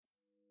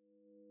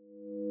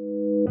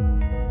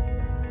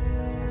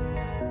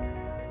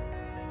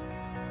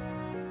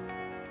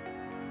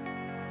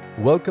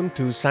Welcome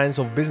to Science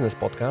of Business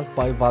podcast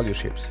by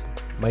ValueShips.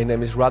 My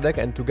name is Radek,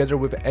 and together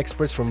with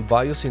experts from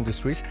various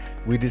industries,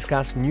 we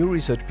discuss new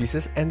research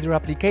pieces and their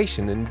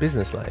application in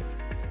business life.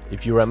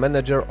 If you're a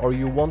manager or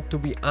you want to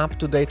be up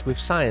to date with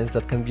science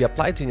that can be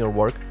applied in your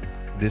work,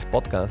 this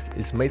podcast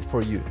is made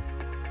for you.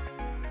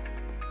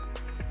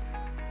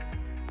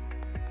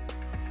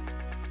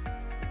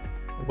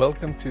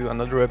 Welcome to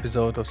another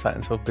episode of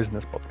Science of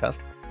Business podcast.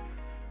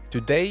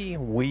 Today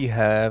we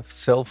have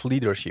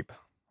self-leadership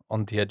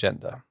on the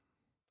agenda.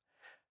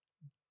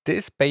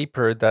 This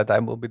paper that I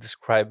will be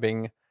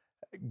describing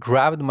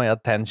grabbed my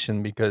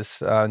attention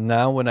because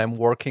now when I'm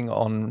working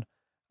on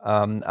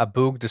a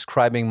book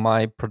describing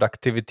my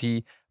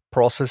productivity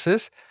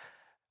processes,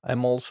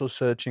 I'm also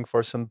searching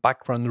for some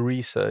background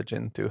research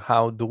into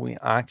how do we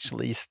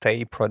actually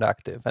stay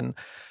productive. And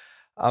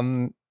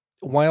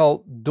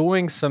while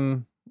doing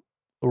some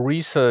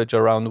research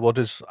around what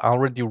is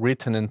already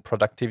written in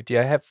productivity,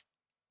 I have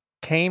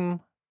came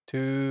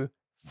to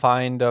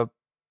find a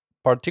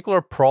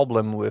particular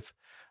problem with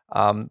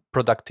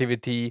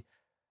productivity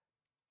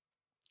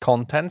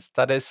contents.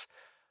 That is,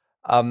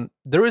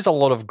 there is a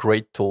lot of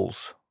great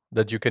tools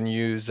that you can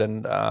use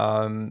and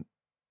on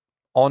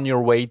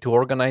your way to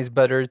organize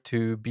better,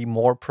 to be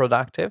more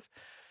productive.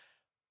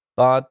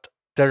 But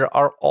there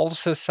are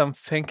also some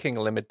thinking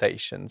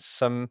limitations.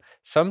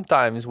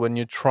 Sometimes when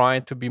you try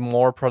to be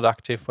more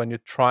productive, when you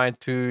try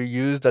to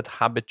use that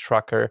habit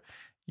tracker,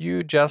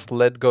 you just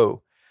let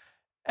go.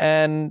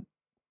 And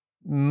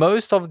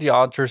most of the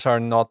authors are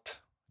not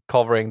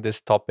covering this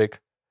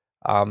topic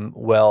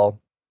well.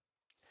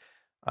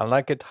 I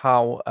like it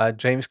how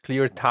James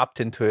Clear tapped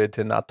into it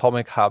in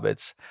Atomic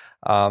Habits,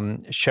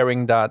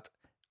 sharing that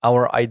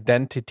our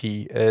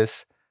identity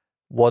is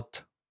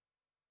what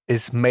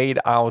is made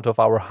out of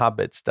our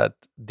habits, that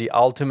the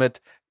ultimate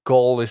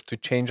goal is to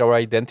change our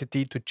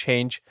identity, to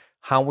change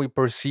how we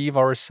perceive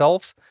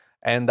ourselves,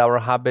 and our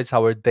habits,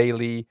 our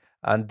daily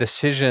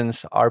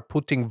decisions are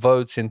putting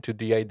votes into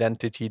the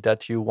identity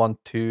that you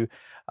want to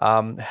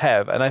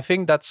have. And I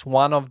think that's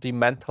one of the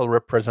mental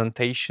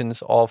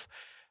representations of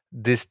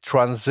this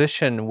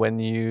transition. When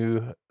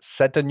you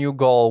set a new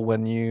goal,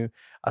 when you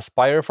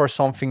aspire for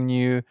something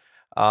new,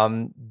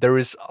 there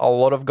is a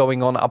lot of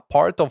going on. A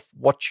part of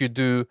what you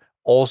do,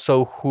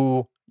 also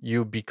who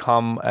you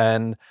become,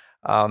 and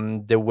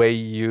the way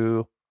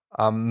you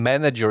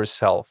manage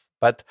yourself.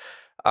 But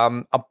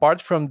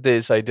apart from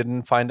this, I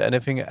didn't find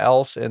anything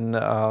else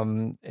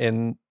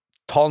in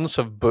tons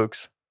of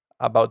books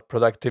about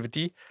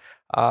productivity.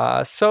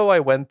 So I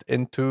went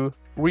into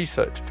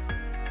research.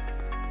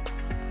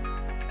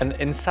 And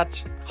in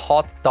such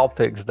hot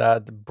topics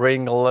that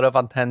bring a lot of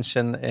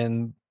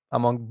attention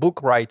among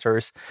book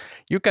writers,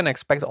 you can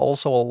expect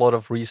also a lot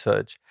of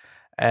research.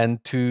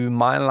 And to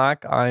my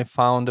luck, I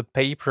found a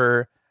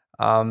paper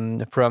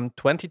from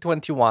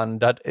 2021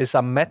 that is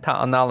a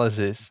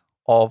meta-analysis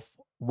of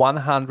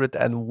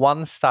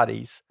 101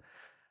 studies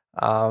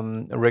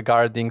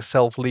regarding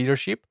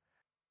self-leadership.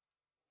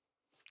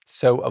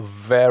 So a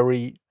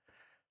very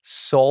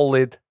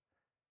solid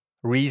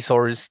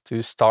resource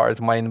to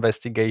start my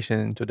investigation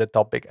into the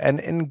topic. And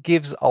it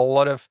gives a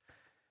lot of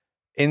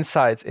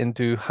insights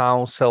into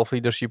how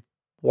self-leadership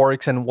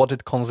works and what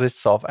it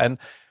consists of. And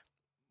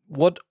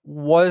what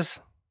was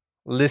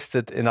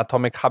listed in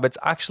Atomic Habits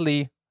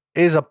actually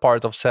is a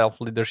part of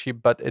self-leadership,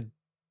 but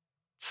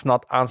it's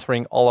not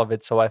answering all of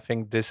it. So I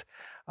think this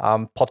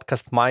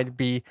podcast might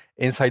be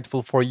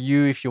insightful for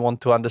you if you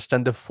want to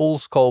understand the full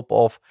scope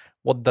of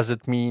what does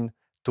it mean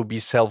to be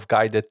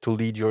self-guided, to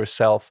lead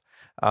yourself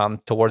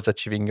towards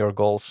achieving your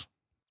goals.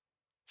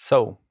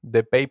 So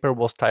the paper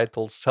was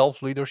titled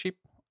Self-Leadership,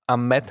 a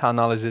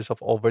meta-analysis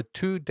of over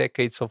 2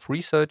 decades of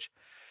research,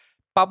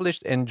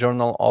 published in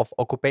Journal of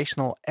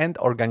Occupational and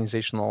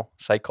Organizational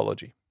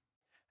Psychology.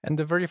 And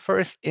the very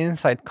first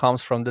insight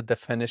comes from the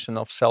definition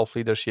of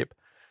self-leadership,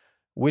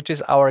 which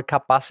is our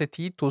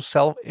capacity to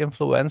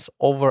self-influence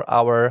over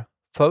our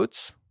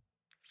thoughts,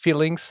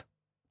 feelings,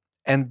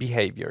 and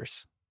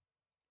behaviors.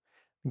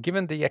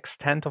 Given the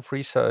extent of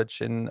research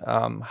in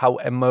how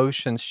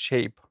emotions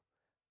shape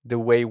the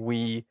way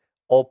we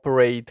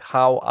operate,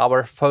 how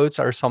our thoughts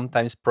are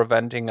sometimes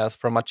preventing us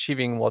from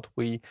achieving what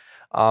we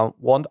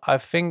want, I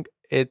think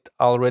it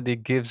already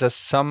gives us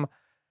some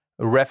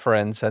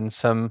reference and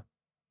some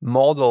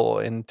model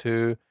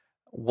into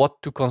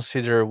what to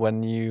consider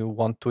when you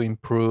want to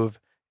improve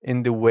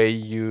in the way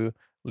you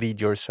lead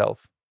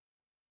yourself.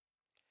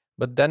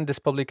 But then this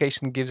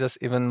publication gives us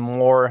even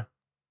more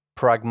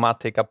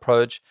pragmatic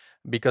approach,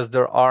 because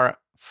there are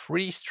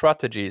 3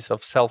 strategies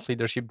of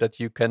self-leadership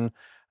that you can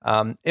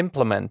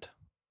implement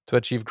to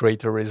achieve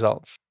greater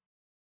results.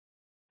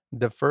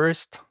 The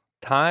first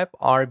type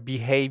are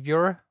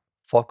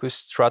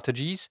behavior-focused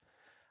strategies.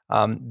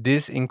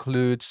 This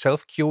includes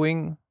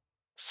self-cueing,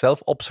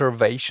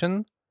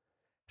 self-observation,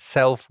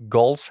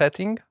 self-goal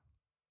setting,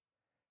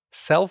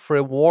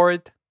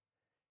 self-reward,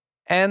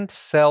 and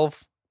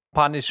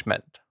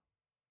self-punishment.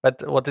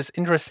 But what is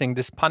interesting,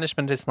 this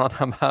punishment is not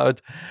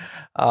about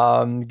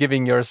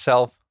giving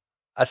yourself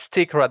a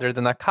stick rather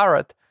than a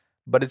carrot,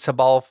 but it's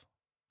about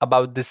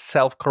this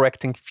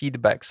self-correcting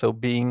feedback. So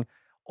being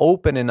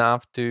open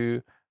enough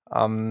to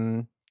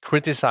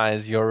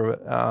criticize your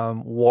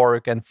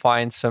work and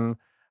find some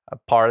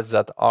parts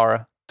that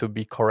are to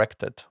be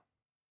corrected.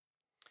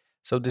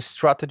 So this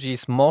strategy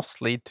is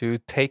mostly to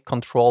take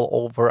control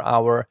over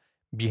our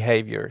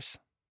behaviors.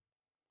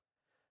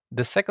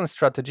 The second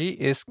strategy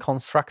is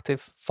constructive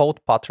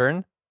thought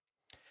pattern,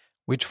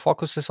 which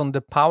focuses on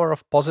the power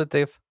of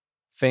positive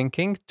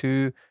thinking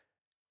to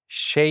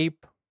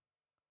shape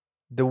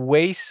the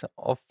ways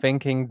of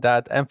thinking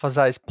that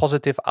emphasize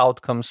positive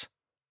outcomes.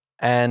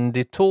 And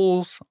the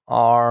tools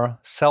are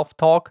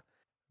self-talk,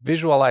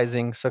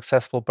 visualizing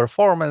successful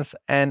performance,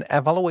 and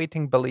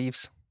evaluating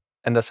beliefs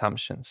and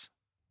assumptions.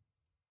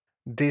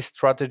 These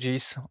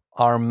strategies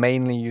are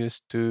mainly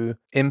used to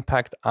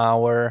impact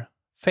our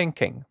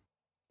thinking.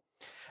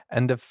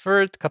 And the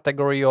third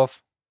category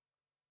of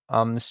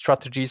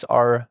strategies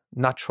are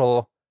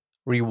natural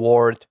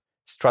reward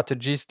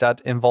strategies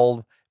that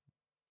involve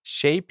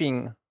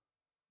shaping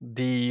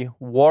the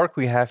work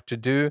we have to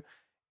do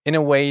in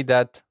a way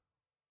that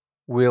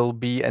will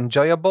be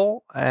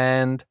enjoyable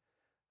and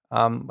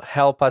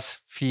help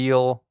us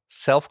feel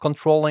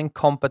self-controlling,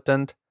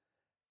 competent,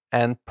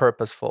 and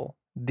purposeful.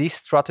 These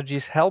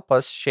strategies help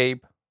us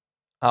shape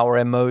our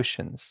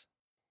emotions.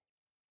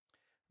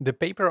 The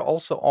paper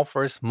also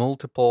offers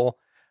multiple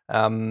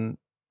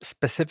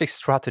specific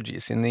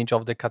strategies in each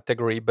of the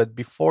category, but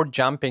before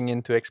jumping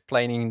into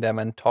explaining them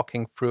and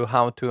talking through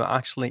how to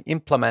actually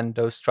implement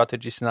those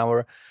strategies in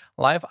our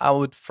life, I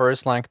would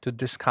first like to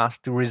discuss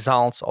the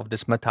results of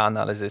this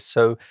meta-analysis.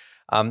 So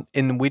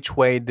in which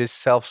way these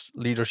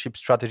self-leadership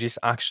strategies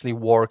actually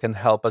work and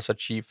help us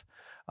achieve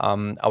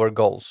our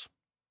goals.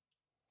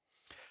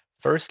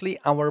 Firstly,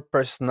 our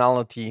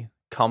personality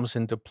comes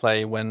into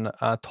play when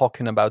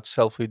talking about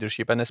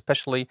self-leadership, and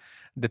especially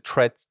the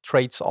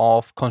traits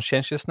of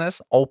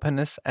conscientiousness,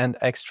 openness, and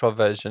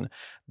extroversion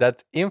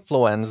that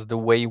influence the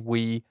way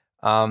we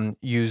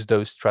use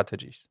those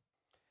strategies.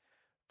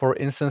 For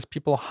instance,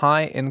 people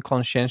high in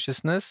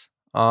conscientiousness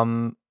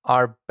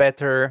are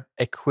better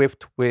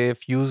equipped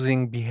with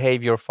using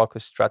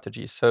behavior-focused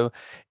strategies. So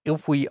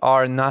if we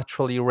are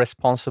naturally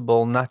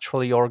responsible,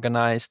 naturally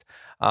organized,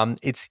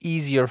 it's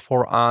easier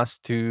for us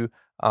to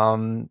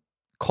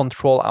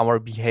control our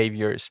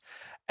behaviors.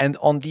 And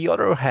on the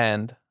other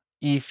hand,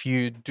 if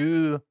you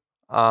do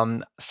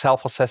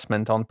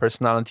self-assessment on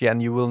personality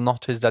and you will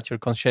notice that your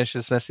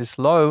conscientiousness is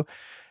low,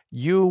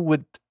 you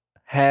would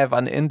have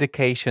an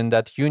indication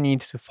that you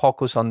need to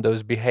focus on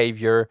those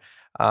behavior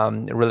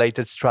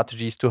related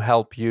strategies to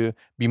help you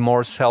be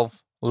more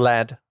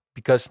self-led,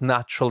 because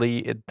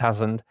naturally it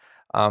doesn't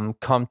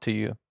come to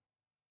you.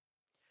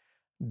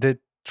 The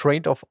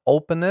trait of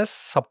openness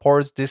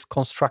supports this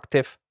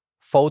constructive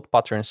thought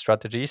pattern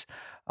strategies.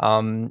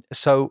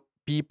 So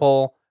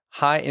people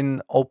high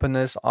in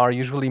openness are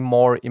usually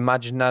more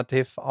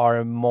imaginative,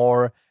 are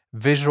more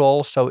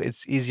visual, so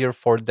it's easier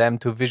for them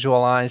to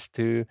visualize,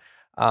 to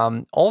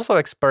also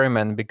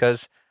experiment,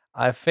 because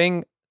I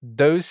think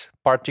those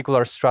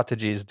particular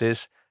strategies,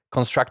 these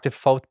constructive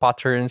thought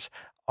patterns,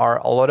 are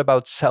a lot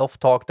about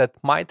self-talk that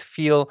might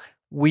feel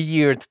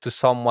weird to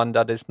someone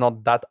that is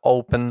not that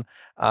open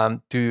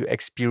to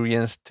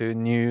experience to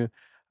new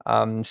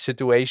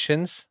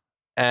situations.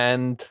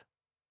 And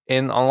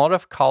in a lot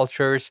of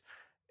cultures,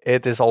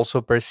 it is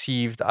also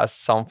perceived as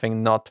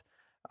something not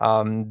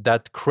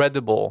that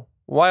credible,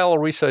 while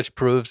research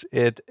proves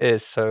it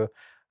is. So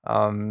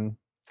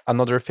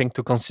another thing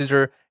to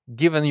consider,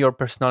 given your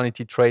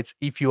personality traits,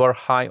 if you are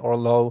high or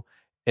low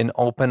in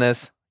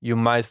openness, you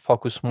might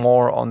focus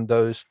more on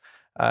those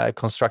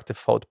constructive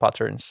thought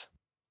patterns.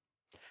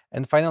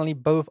 And finally,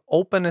 both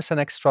openness and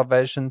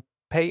extraversion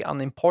play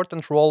an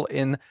important role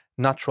in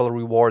natural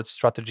reward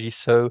strategies.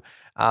 So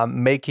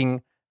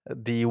making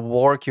the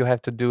work you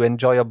have to do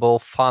enjoyable,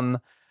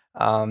 fun.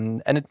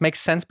 And it makes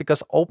sense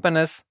because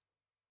openness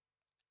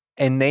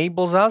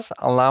enables us,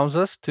 allows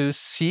us to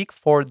seek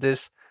for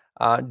this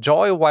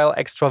joy, while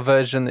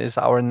extraversion is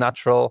our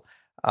natural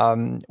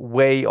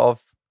way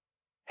of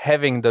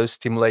having those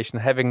stimulation,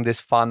 having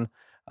this fun,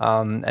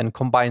 and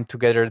combined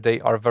together, they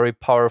are very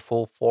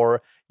powerful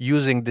for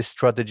using this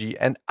strategy.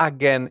 And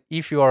again,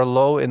 if you are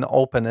low in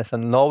openness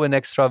and low in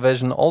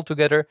extraversion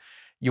altogether,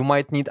 you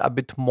might need a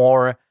bit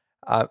more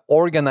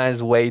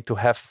organized way to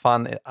have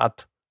fun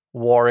at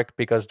work,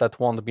 because that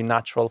won't be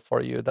natural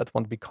for you. That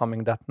won't be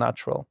coming that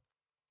natural.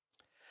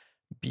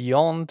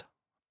 Beyond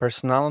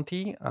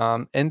personality,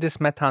 in this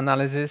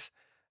meta-analysis,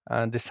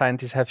 the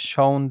scientists have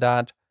shown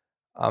that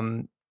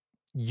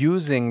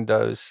using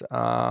those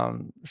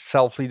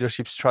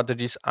self-leadership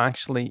strategies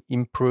actually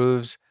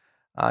improves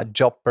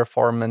job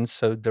performance.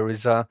 So there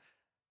is a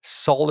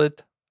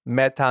solid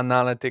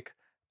meta-analytic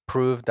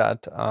proof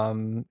that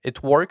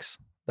it works,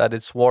 that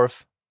it's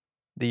worth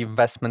the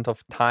investment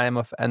of time,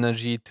 of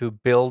energy to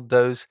build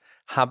those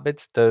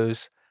habits,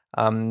 those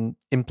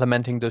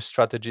implementing those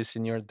strategies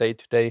in your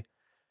day-to-day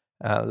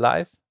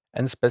life.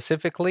 And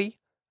specifically,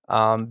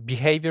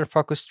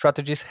 behavior-focused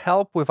strategies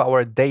help with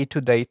our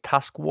day-to-day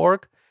task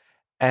work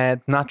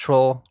and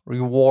natural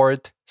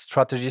reward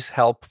strategies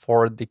help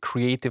for the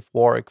creative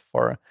work,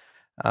 for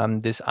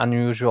these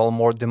unusual,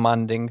 more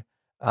demanding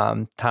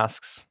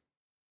tasks.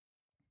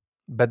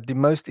 But the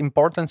most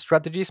important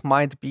strategies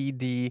might be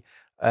the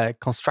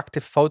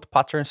constructive thought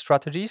pattern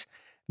strategies,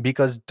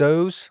 because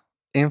those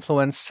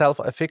influence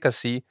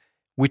self-efficacy,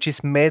 which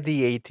is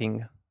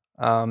mediating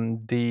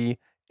the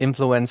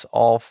influence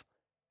of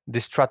the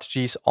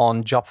strategies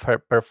on job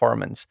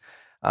performance.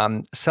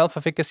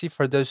 Self-efficacy,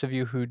 for those of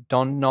you who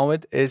don't know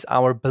it, is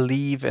our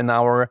belief in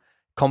our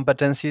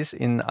competencies,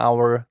 in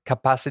our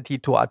capacity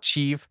to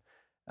achieve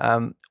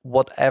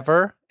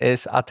whatever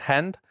is at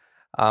hand.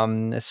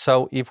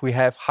 So if we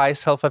have high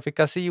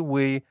self-efficacy,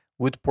 we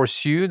would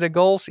pursue the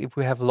goals. If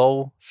we have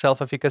low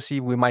self-efficacy,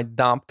 we might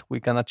doubt we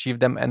can achieve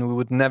them, and we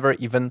would never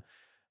even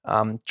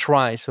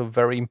try. So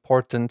very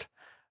important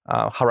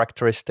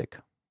characteristic.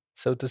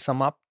 So to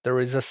sum up, there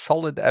is a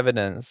solid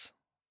evidence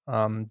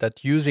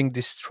that using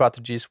these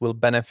strategies will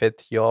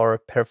benefit your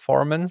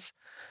performance,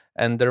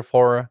 and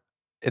therefore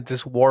it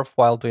is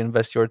worthwhile to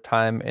invest your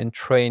time in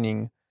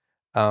training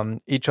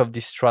each of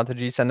these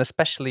strategies, and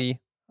especially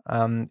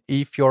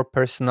if your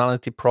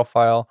personality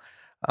profile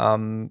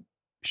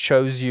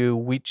shows you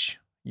which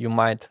you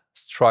might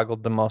struggle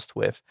the most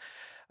with.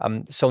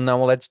 So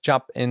now let's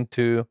jump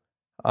into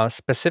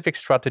specific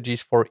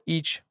strategies for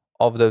each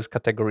of those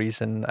categories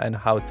and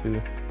how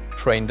to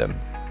train them.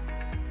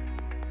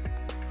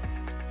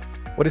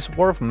 What is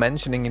worth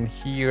mentioning in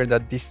here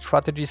that these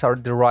strategies are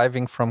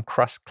deriving from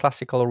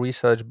classical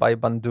research by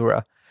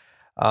Bandura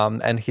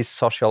and his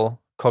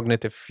social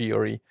cognitive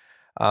theory.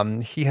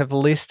 He have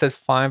listed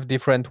 5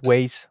 different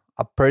ways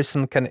a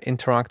person can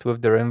interact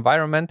with their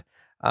environment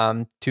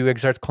to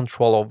exert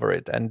control over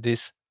it. And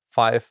these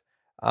 5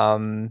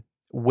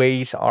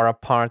 ways are a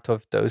part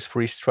of those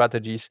 3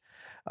 strategies.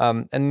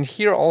 And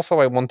here also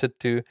I wanted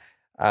to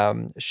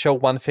show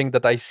one thing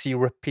that I see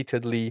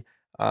repeatedly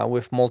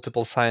with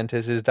multiple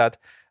scientists, is that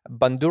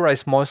Bandura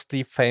is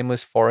mostly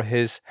famous for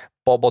his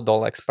Bobo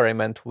doll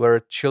experiment,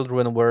 where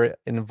children were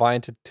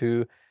invited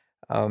to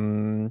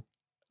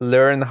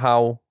learn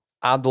how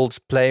adults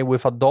play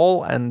with a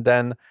doll, and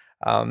then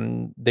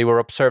they were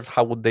observed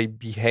how would they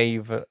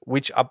behave,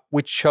 which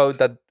showed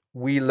that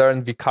we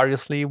learn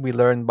vicariously, we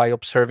learn by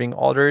observing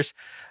others,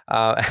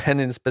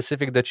 and in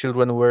specific, the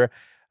children were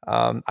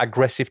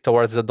aggressive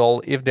towards the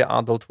doll if the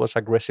adult was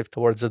aggressive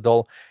towards the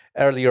doll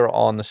earlier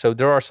on. So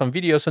there are some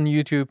videos on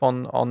YouTube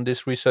on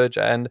this research,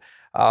 and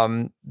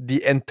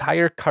the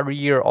entire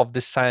career of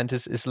this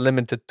scientist is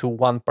limited to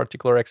one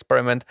particular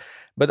experiment,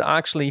 but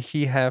actually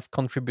he have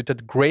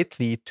contributed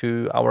greatly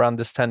to our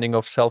understanding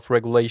of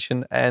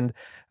self-regulation. And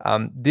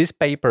this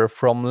paper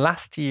from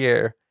last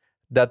year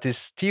that is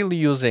still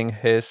using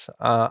his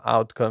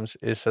outcomes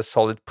is a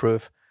solid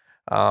proof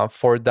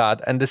for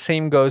that. And the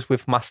same goes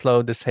with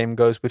Maslow, the same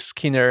goes with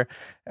Skinner,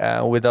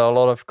 with a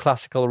lot of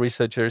classical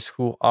researchers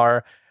who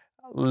are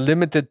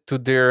limited to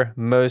their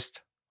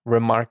most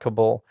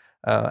remarkable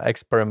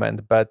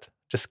experiment. But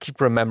just keep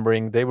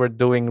remembering, they were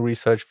doing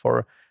research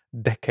for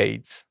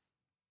decades.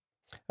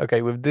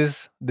 Okay, with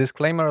this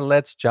disclaimer,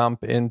 let's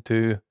jump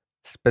into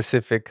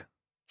specific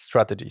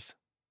strategies.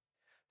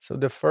 So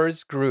the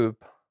first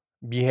group,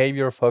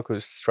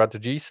 behavior-focused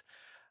strategies,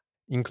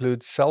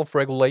 include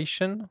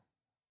self-regulation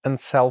and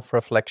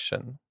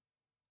self-reflection.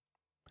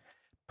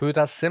 Put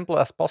as simple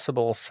as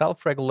possible,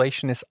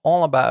 self-regulation is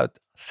all about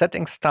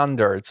setting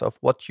standards of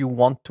what you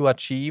want to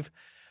achieve,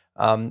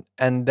 and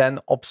then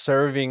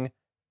observing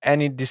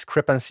any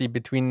discrepancy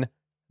between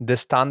the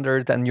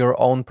standard and your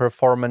own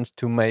performance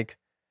to make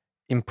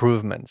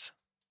improvements.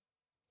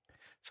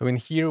 So in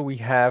here we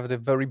have the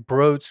very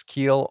broad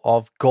skill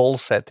of goal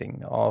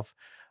setting, of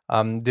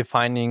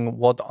defining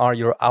what are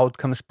your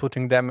outcomes,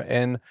 putting them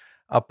in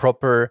a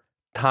proper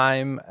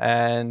time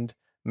and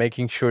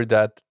making sure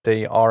that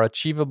they are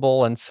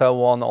achievable and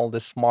so on, all the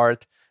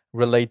SMART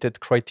related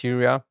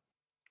criteria.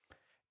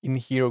 In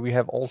here we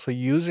have also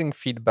using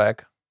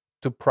feedback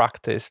to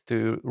practice,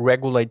 to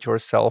regulate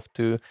yourself,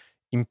 to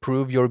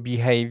improve your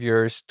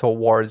behaviors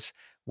towards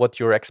what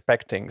you're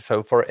expecting.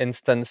 So for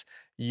instance,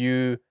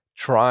 you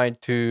try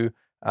to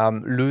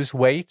lose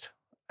weight,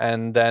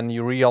 and then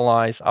you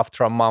realize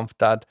after a month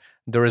that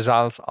the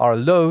results are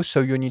low, so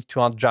you need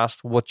to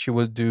adjust what you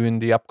will do in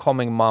the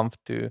upcoming month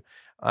to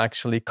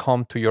actually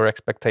come to your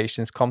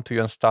expectations, come to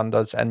your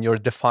standards and your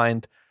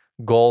defined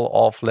goal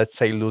of, let's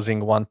say,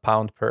 losing 1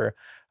 pound per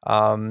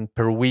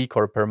week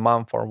or per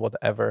month or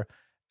whatever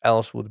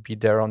else would be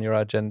there on your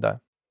agenda.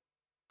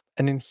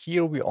 And in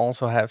here we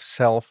also have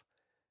self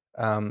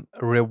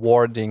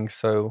rewarding,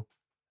 so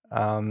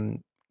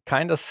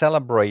kind of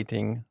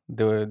celebrating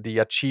the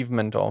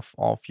achievement of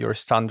your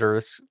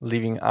standards,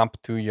 living up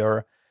to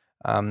your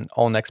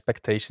own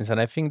expectations.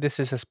 And I think this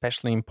is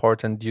especially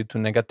important due to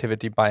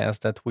negativity bias,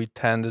 that we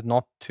tend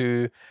not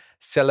to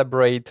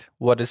celebrate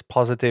what is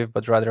positive,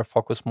 but rather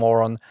focus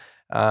more on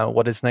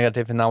what is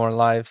negative in our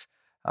lives.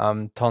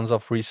 Tons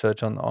of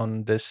research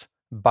on this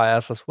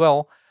bias as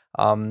well.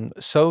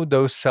 So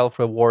those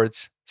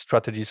self-rewards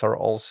strategies are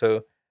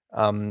also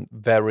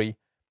very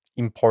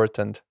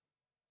important.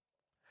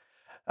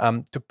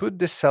 To put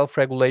this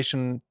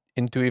self-regulation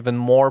into even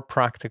more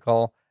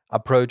practical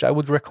approach, I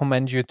would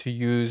recommend you to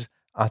use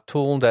a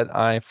tool that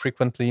I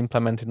frequently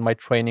implement in my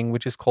training,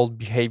 which is called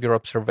behavior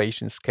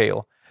observation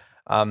scale.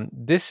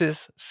 This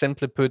is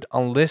simply put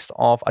a list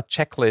of a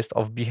checklist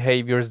of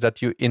behaviors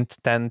that you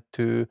intend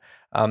to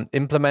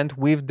implement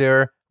with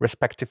their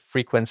respective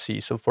frequency.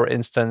 So, for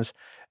instance,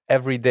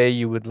 every day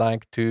you would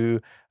like to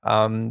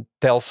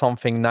tell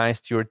something nice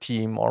to your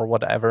team or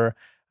whatever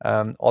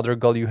other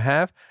goal you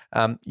have.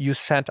 You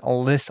set a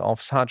list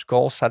of such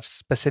goals, such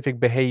specific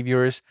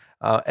behaviors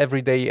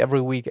every day,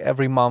 every week,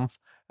 every month.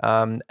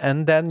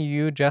 And then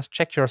you just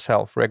check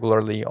yourself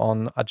regularly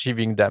on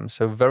achieving them.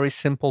 So, very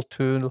simple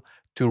tool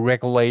to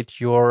regulate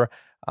your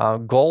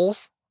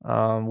goals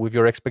with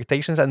your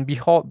expectations. And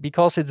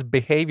because it's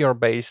behavior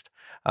based,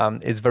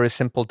 it's very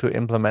simple to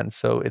implement.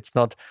 So, it's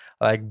not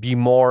like be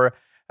more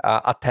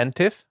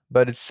attentive,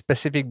 but it's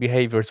specific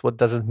behaviors. What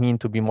does it mean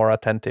to be more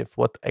attentive?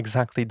 What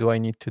exactly do I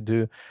need to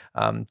do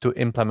to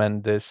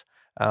implement this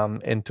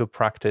into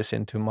practice,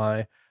 into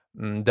my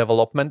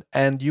development?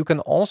 And you can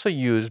also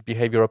use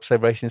behavior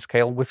observation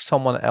scale with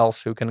someone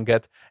else who can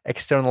get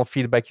external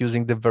feedback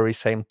using the very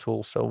same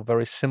tool. So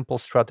very simple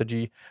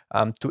strategy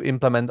to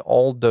implement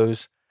all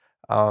those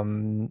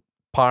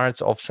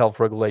parts of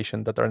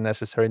self-regulation that are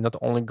necessary, not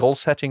only goal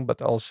setting, but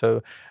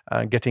also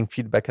getting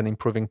feedback and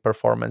improving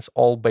performance,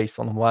 all based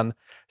on one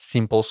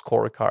simple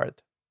scorecard.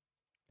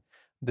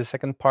 The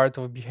second part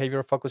of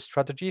behavior focused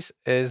strategies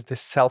is the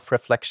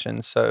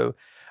self-reflection. So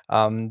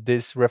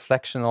this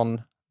reflection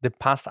on the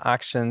past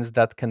actions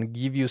that can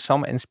give you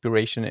some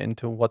inspiration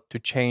into what to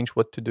change,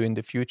 what to do in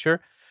the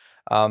future.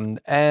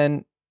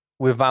 And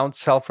without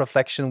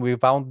self-reflection,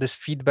 without this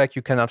feedback,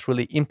 you cannot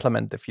really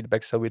implement the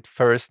feedback. So it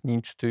first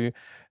needs to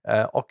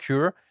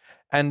occur.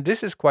 And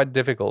this is quite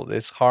difficult.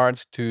 It's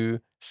hard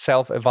to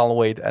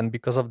self-evaluate. And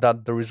because of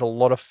that, there is a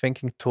lot of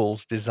thinking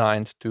tools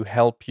designed to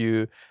help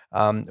you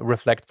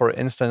reflect. For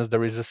instance,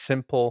 there is a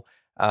simple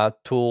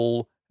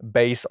tool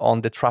based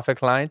on the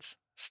traffic lights,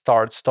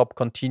 start, stop,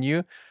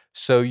 continue.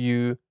 So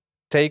you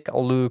take a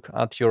look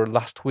at your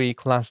last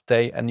week, last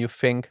day, and you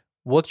think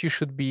what you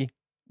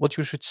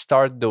should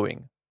start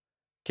doing,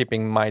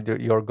 keeping in mind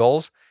your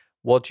goals,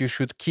 what you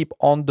should keep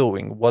on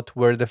doing, what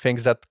were the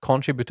things that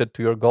contributed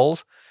to your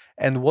goals,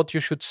 and what you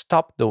should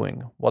stop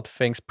doing, what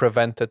things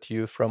prevented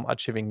you from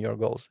achieving your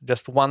goals.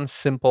 Just one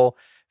simple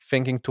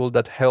thinking tool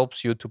that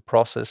helps you to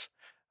process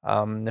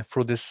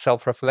through this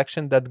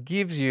self-reflection that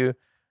gives you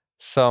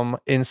some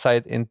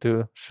insight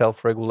into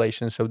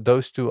self-regulation. So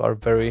those two are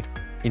very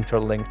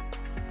interlinked.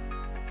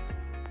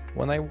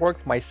 When I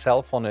worked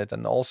myself on it,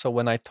 and also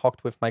when I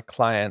talked with my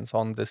clients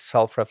on the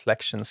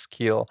self-reflection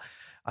skill,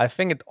 I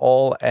think it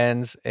all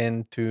ends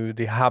into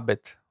the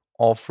habit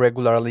of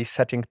regularly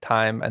setting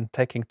time and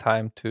taking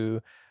time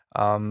to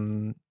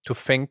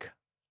think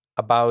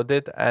about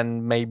it,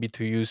 and maybe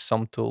to use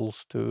some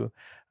tools to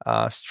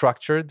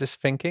structure this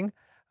thinking,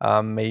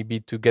 maybe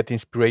to get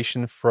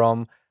inspiration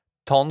from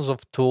tons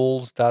of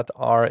tools that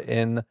are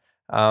in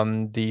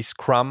the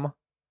Scrum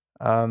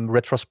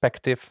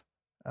retrospective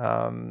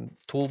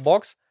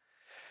toolbox,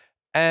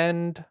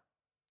 and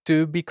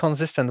to be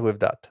consistent with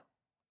that.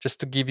 Just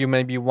to give you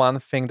maybe one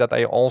thing that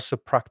I also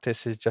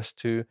practice is just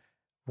to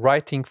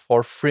writing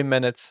for 3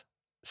 minutes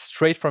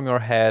straight from your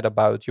head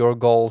about your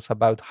goals,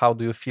 about how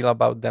do you feel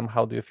about them,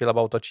 how do you feel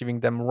about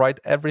achieving them. Write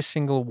every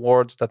single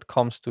word that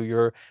comes to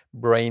your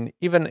brain,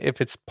 even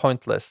if it's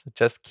pointless.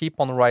 Just keep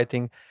on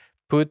writing,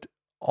 put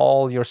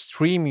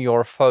stream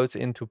your thoughts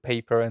into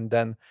paper, and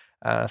then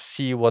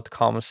see what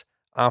comes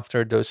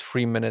after those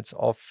 3 minutes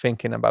of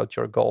thinking about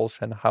your goals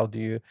and how do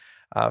you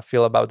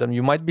feel about them.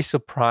 You might be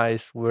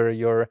surprised where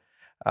your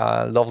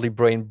lovely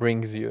brain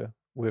brings you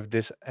with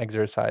this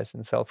exercise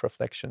and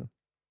self-reflection.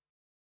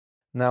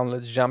 Now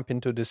let's jump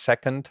into the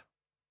second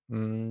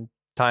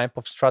type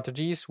of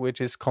strategies, which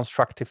is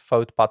constructive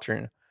thought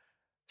pattern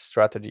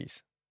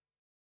strategies.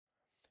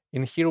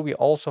 In here, we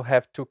also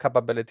have two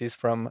capabilities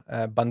from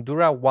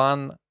Bandura.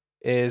 One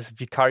is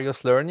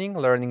vicarious learning,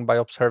 learning by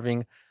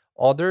observing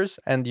others,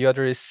 and the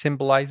other is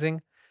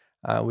symbolizing,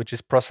 which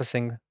is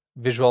processing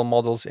visual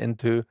models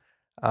into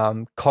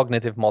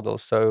cognitive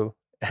models. So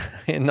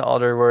in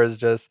other words,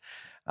 just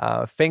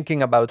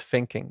thinking about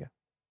thinking.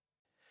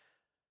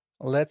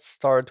 Let's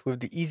start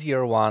with the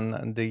easier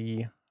one,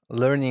 the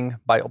learning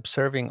by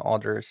observing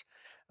others.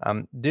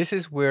 This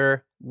is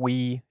where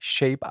we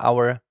shape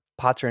our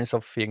patterns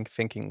of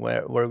thinking,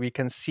 where we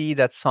can see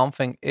that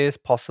something is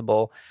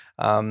possible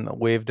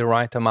with the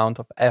right amount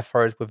of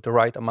effort, with the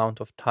right amount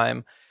of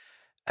time.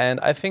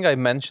 And I think I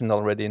mentioned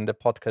already in the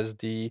podcast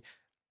the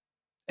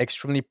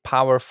extremely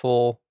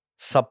powerful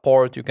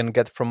support you can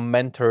get from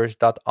mentors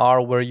that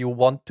are where you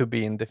want to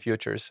be in the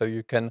future. So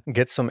you can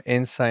get some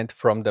insight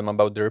from them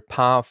about their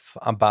path,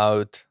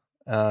 about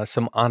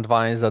some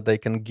advice that they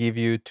can give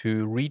you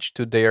to reach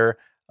to their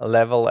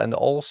level, and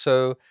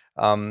also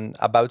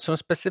about some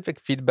specific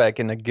feedback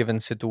in a given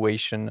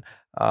situation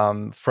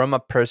from a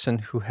person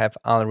who have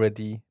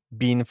already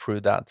been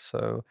through that.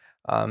 So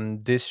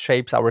This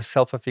shapes our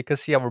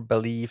self-efficacy, our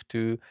belief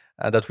to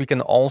that we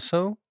can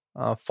also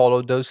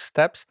follow those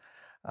steps.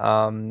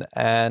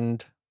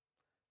 And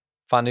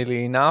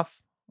funnily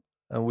enough,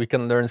 we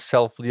can learn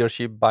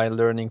self-leadership by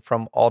learning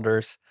from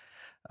others.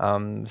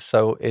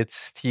 So it's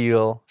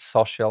still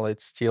social,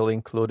 it's still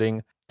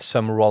including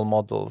some role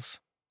models.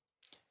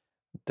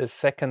 The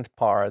second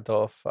part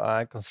of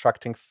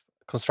constructing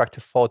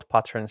constructive thought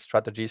pattern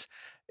strategies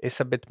is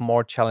a bit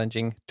more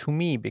challenging to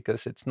me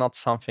because it's not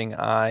something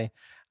I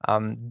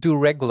do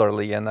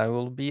regularly, and I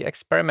will be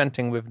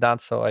experimenting with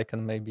that so I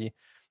can maybe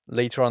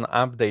later on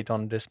update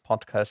on this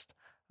podcast.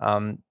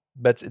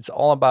 But it's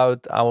all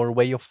about our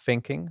way of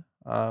thinking,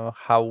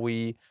 how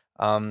we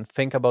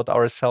think about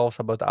ourselves,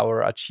 about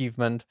our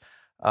achievement,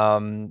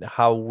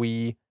 how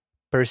we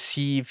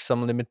perceive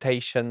some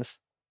limitations.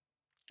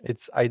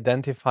 It's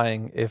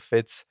identifying if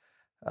it's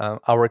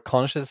our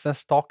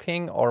consciousness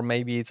talking, or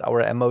maybe it's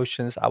our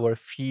emotions, our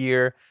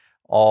fear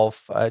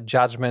of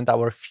judgment,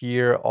 our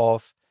fear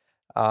of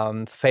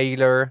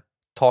failure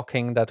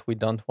talking, that we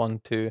don't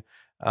want to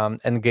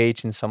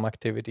engage in some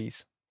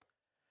activities.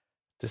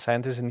 The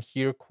scientists in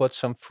here quote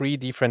some 3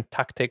 different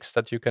tactics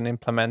that you can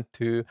implement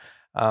to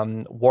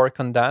work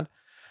on that.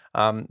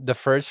 The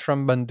first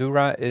from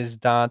Bandura is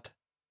that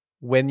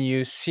when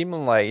you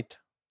simulate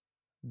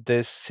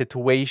this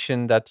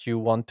situation that you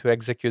want to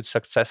execute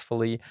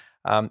successfully,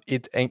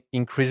 it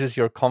increases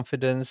your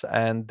confidence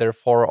and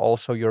therefore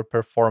also your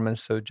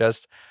performance. So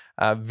just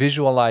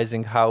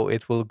visualizing how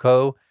it will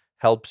go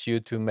helps you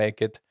to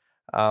make it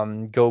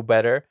go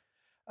better.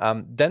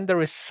 Then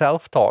there is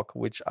self-talk,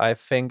 which I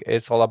think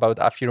is all about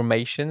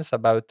affirmations,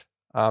 about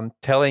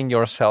telling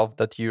yourself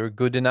that you're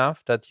good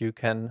enough, that you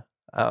can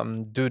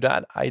do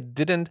that. I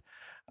didn't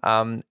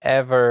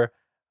ever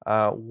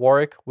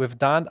work with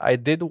that. I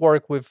did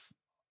work with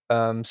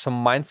some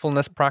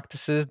mindfulness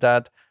practices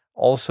that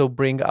also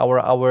bring our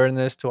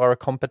awareness to our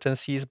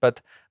competencies,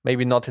 but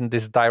maybe not in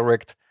this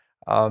direct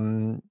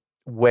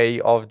way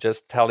of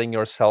just telling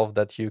yourself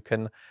that you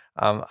can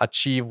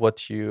achieve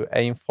what you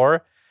aim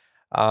for.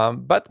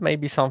 But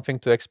maybe something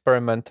to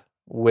experiment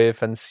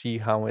with and see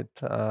how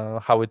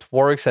it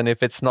works, and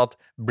if it's not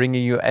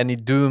bringing you any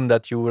doom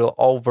that you will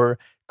over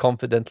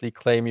confidently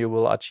claim you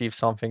will achieve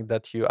something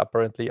that you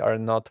apparently are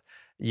not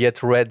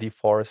yet ready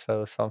for.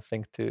 So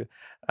something to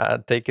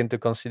take into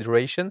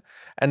consideration.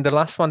 And the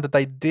last one that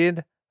I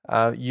did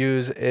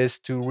use is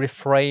to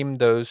reframe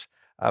those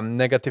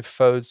negative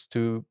thoughts,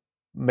 to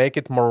make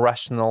it more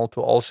rational, to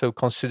also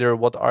consider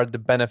what are the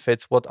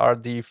benefits, what are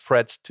the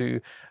threats, to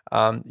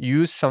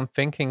use some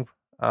thinking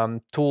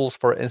tools,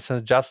 for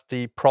instance, just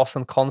the pros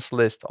and cons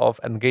list of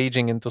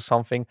engaging into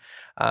something,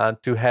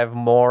 to have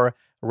more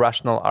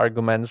rational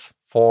arguments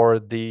for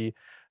the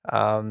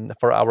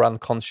for our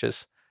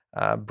unconscious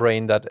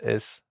brain that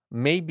is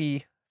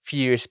maybe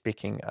fear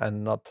speaking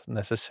and not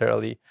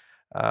necessarily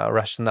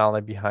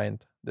rationality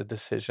behind the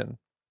decision.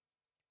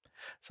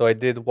 So I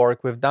did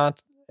work with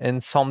that in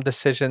some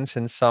decisions,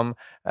 in some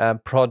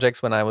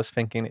projects, when I was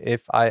thinking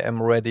if I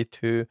am ready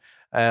to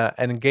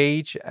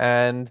engage,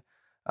 and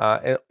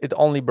it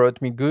only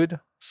brought me good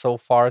so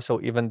far.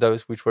 So even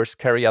those which were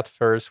scary at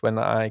first, when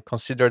I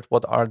considered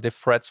what are the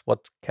threats,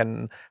 what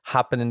can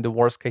happen in the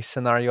worst case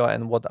scenario,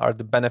 and what are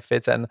the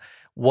benefits, and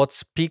what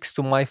speaks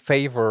to my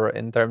favor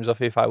in terms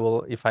of if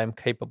I'm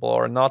capable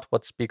or not,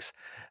 what speaks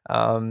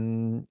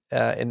in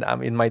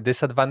my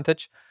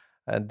disadvantage.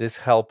 And this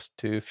helps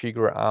to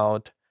figure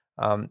out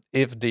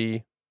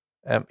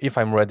if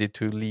I'm ready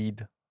to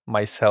lead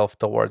myself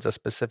towards a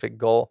specific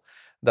goal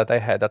that I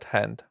had at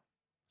hand.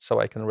 So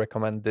I can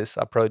recommend this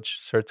approach,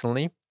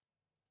 certainly.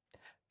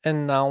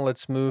 And now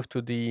let's move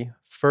to the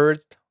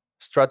third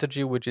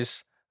strategy, which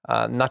is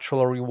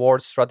natural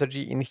reward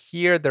strategy. In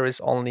here, there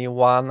is only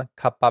one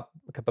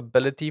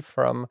capability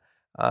from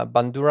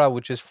Bandura,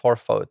 which is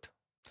forethought.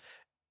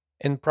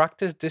 In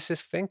practice, this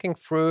is thinking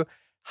through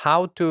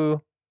how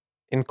to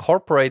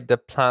incorporate the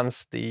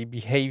plans, the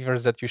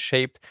behaviors that you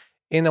shaped,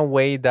 in a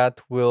way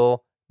that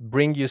will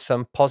bring you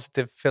some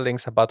positive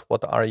feelings about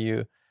what are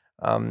you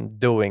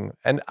doing.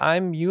 And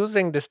I'm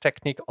using this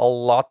technique a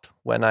lot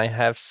when I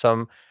have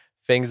some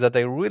things that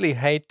I really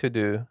hate to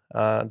do,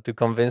 to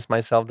convince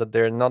myself that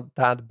they're not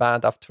that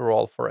bad after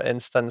all. For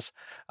instance,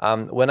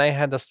 when I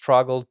had a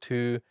struggle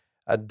to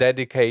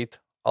dedicate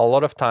a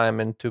lot of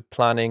time into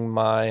planning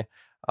my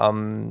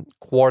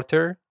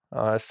quarter,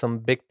 some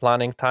big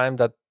planning time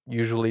that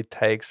usually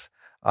takes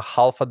a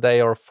half a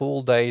day or a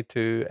full day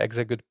to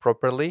execute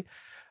properly.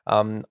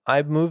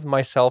 I've moved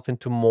myself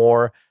into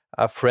more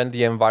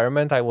friendly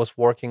environment. I was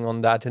working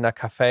on that in a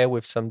cafe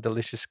with some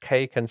delicious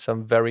cake and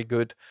some very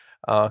good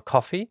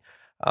coffee.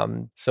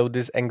 So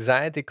this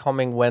anxiety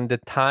coming when the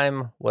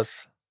time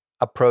was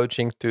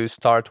approaching to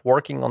start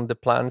working on the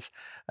plans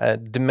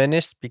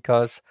diminished,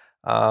 because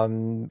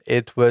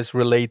it was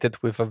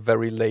related with a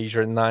very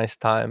leisure, nice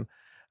time.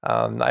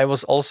 I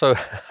was also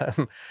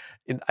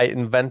I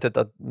invented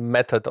a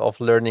method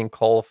of learning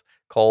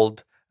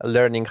called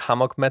learning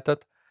hammock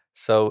method.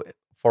 So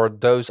for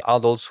those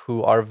adults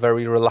who are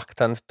very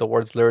reluctant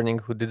towards learning,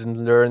 who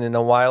didn't learn in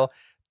a while,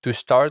 to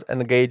start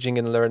engaging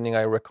in learning,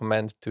 I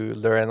recommend to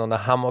learn on a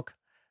hammock,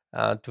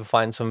 to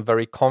find some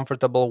very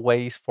comfortable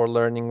ways for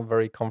learning,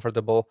 very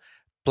comfortable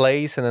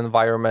place and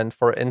environment.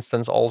 For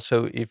instance,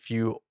 also, if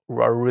you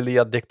are really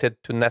addicted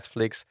to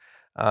Netflix,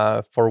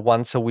 for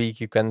once a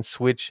week, you can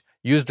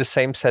use the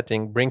same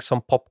setting, bring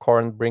some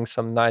popcorn, bring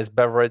some nice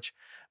beverage,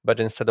 but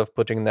instead of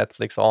putting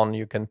Netflix on,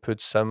 you can put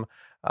some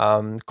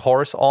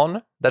course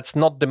on. That's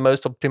not the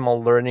most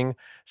optimal learning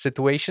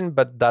situation,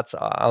 but that's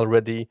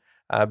already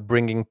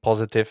bringing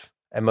positive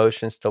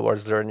emotions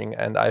towards learning.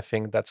 And I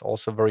think that's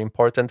also very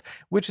important,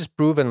 which is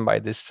proven by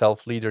these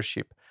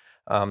self-leadership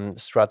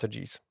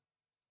strategies.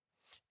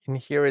 In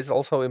here, it's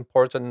also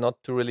important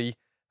not to really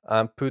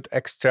put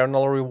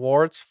external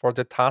rewards for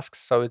the tasks.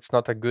 So it's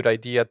not a good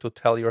idea to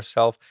tell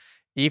yourself,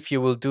 if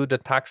you will do the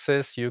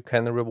taxes, you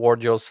can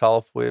reward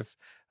yourself with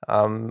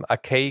a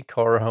cake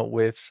or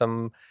with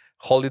some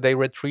holiday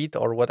retreat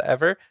or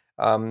whatever,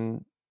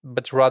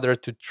 but rather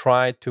to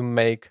try to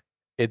make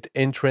it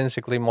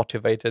intrinsically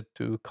motivated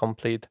to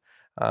complete,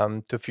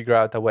 to figure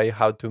out a way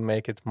how to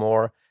make it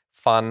more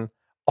fun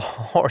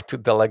or to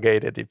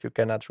delegate it if you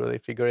cannot really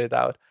figure it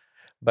out.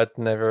 But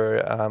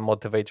never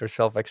motivate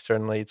yourself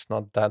externally. It's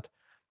not that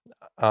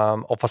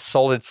of a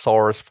solid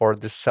source for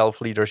this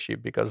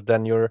self-leadership, because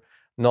then you're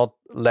not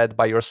led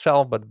by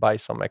yourself, but by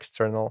some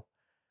external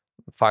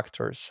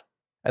factors.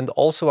 And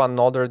also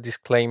another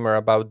disclaimer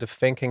about the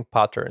thinking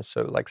patterns.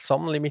 So like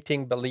some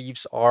limiting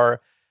beliefs are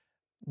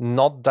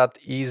not that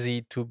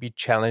easy to be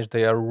challenged.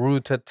 They are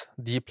rooted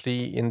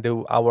deeply in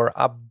our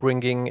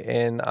upbringing,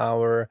 in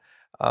our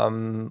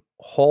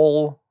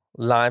whole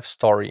life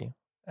story.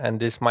 And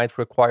this might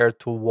require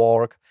to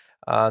work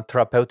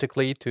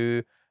therapeutically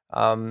to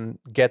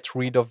get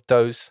rid of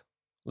those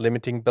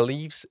limiting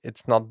beliefs.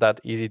 It's not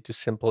that easy to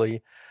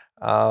simply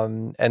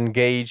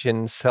engage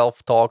in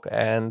self-talk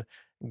and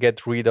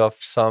get rid of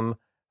some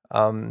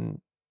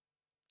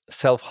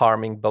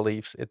self-harming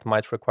beliefs. It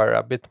might require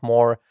a bit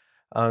more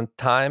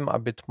time, a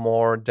bit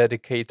more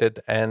dedicated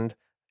and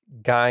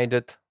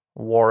guided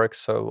work.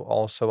 So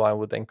also I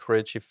would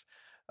encourage, if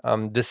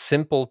the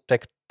simple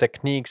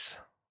techniques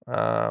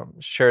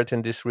shared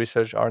in this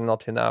research are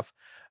not enough,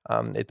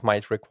 it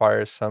might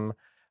require some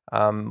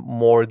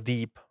more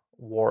deep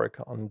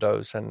work on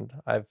those. And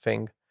I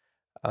think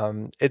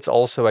it's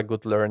also a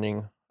good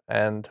learning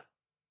and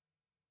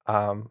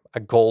a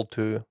goal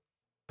to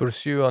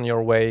pursue on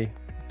your way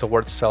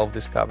towards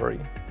self-discovery.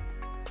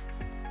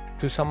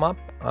 To sum up,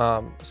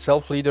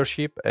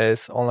 self-leadership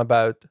is all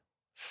about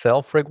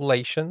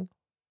self-regulation,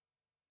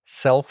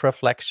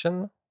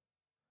 self-reflection,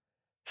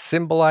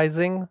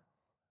 symbolizing,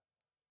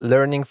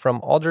 learning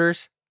from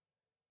others,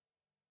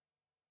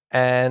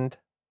 and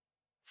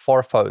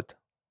forethought,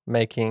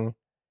 making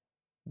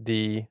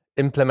the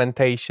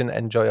implementation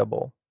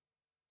enjoyable.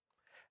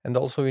 And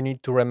also you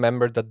need to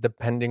remember that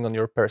depending on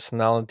your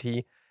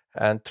personality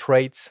and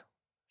traits,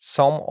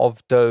 some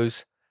of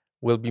those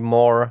will be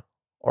more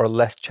or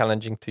less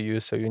challenging to you.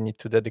 So you need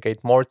to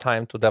dedicate more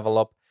time to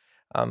develop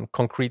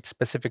concrete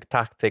specific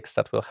tactics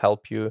that will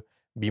help you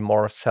be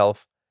more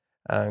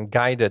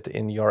self-guided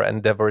in your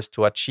endeavors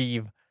to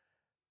achieve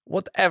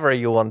whatever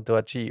you want to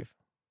achieve.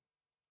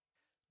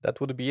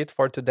 That would be it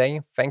for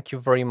today. Thank you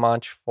very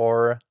much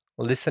for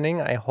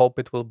listening. I hope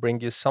it will bring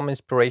you some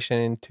inspiration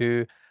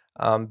into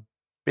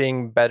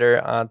being better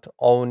at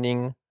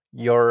owning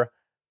your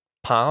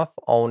path,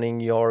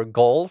 owning your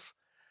goals.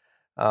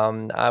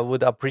 I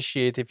would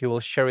appreciate if you will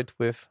share it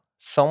with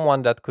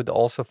someone that could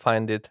also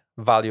find it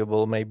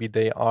valuable. Maybe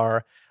they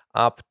are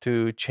up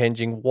to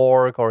changing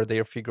work, or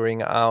they're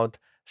figuring out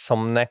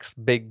some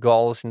next big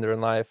goals in their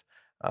life.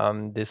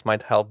 This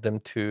might help them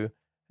to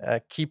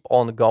keep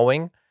on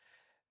going.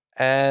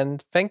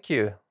 And thank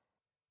you.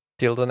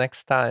 Till the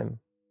next time.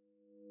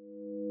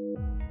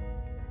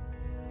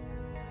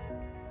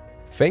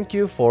 Thank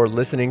you for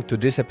listening to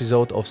this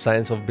episode of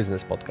Science of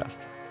Business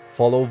podcast.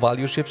 Follow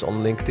Valueships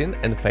on LinkedIn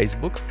and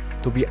Facebook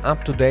to be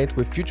up to date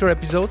with future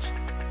episodes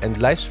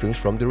and live streams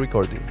from the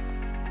recording.